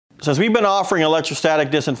Since we've been offering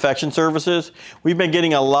electrostatic disinfection services, we've been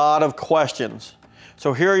getting a lot of questions.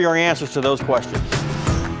 So here are your answers to those questions.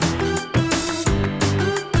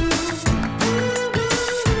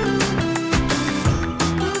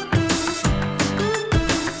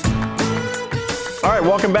 All right,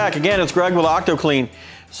 welcome back. Again, it's Greg with OctoClean.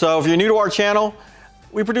 So if you're new to our channel,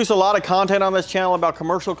 we produce a lot of content on this channel about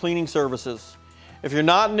commercial cleaning services. If you're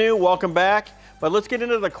not new, welcome back. But let's get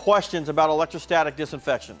into the questions about electrostatic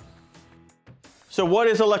disinfection. So what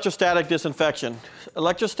is electrostatic disinfection?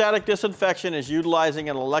 Electrostatic disinfection is utilizing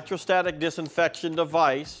an electrostatic disinfection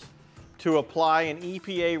device to apply an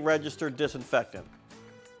EPA-registered disinfectant.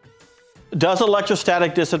 Does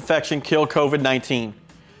electrostatic disinfection kill COVID-19?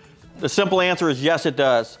 The simple answer is yes, it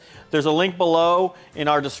does. There's a link below in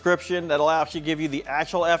our description that'll actually give you the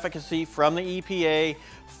actual efficacy from the EPA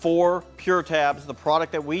for PURTABS, the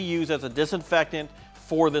product that we use as a disinfectant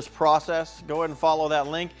for this process. Go ahead and follow that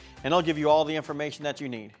link and it'll give you all the information that you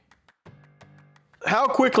need. How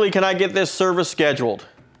quickly can I get this service scheduled?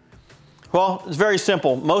 Well, it's very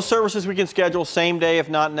simple. Most services we can schedule same day, if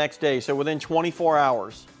not next day, so within 24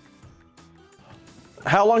 hours.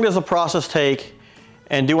 How long does the process take,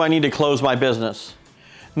 and do I need to close my business?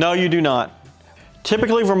 No, you do not.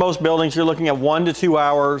 Typically for most buildings, you're looking at 1 to 2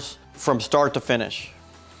 hours from start to finish.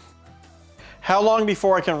 How long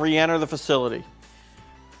before I can re-enter the facility?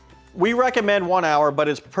 We recommend 1 hour, but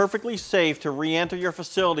it's perfectly safe to re-enter your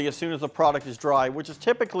facility as soon as the product is dry, which is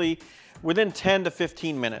typically within 10 to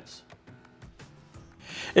 15 minutes.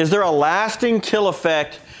 Is there a lasting kill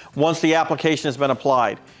effect once the application has been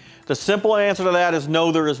applied? The simple answer to that is no,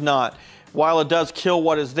 there is not. While it does kill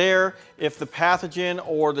what is there, if the pathogen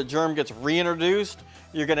or the germ gets reintroduced,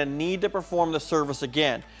 you're going to need to perform the service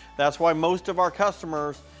again. That's why most of our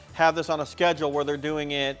customers have this on a schedule where they're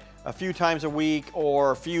doing it a few times a week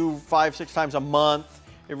or 5-6 times a month.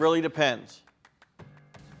 It really depends.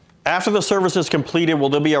 After the service is completed, will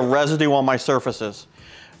there be a residue on my surfaces?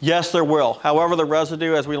 Yes, there will. However, the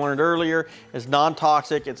residue, as we learned earlier, is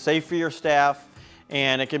non-toxic, it's safe for your staff,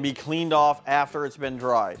 and it can be cleaned off after it's been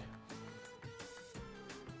dried.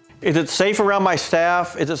 Is it safe around my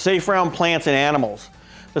staff? Is it safe around plants and animals?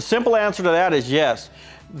 The simple answer to that is yes.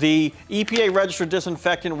 The EPA registered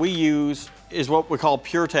disinfectant we use is what we call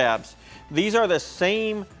PURTABS. These are the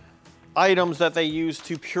same items that they use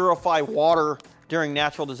to purify water during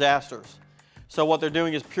natural disasters. So what they're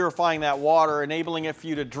doing is purifying that water, enabling it for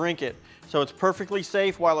you to drink it. So it's perfectly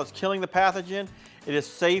safe while it's killing the pathogen. It is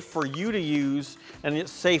safe for you to use, and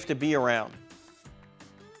it's safe to be around.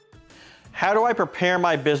 How do I prepare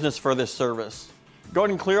my business for this service? Go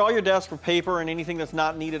ahead and clear all your desks for paper and anything that's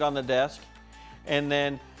not needed on the desk, and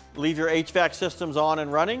then leave your HVAC systems on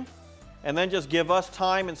and running, and then just give us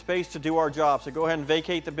time and space to do our job. So go ahead and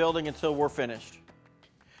vacate the building until we're finished.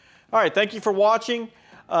 All right, thank you for watching.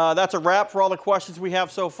 That's a wrap for all the questions we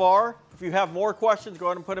have so far. If you have more questions, go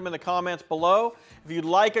ahead and put them in the comments below. If you'd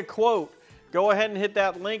like a quote, go ahead and hit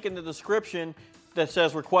that link in the description that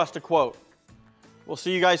says request a quote. We'll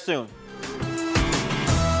see you guys soon.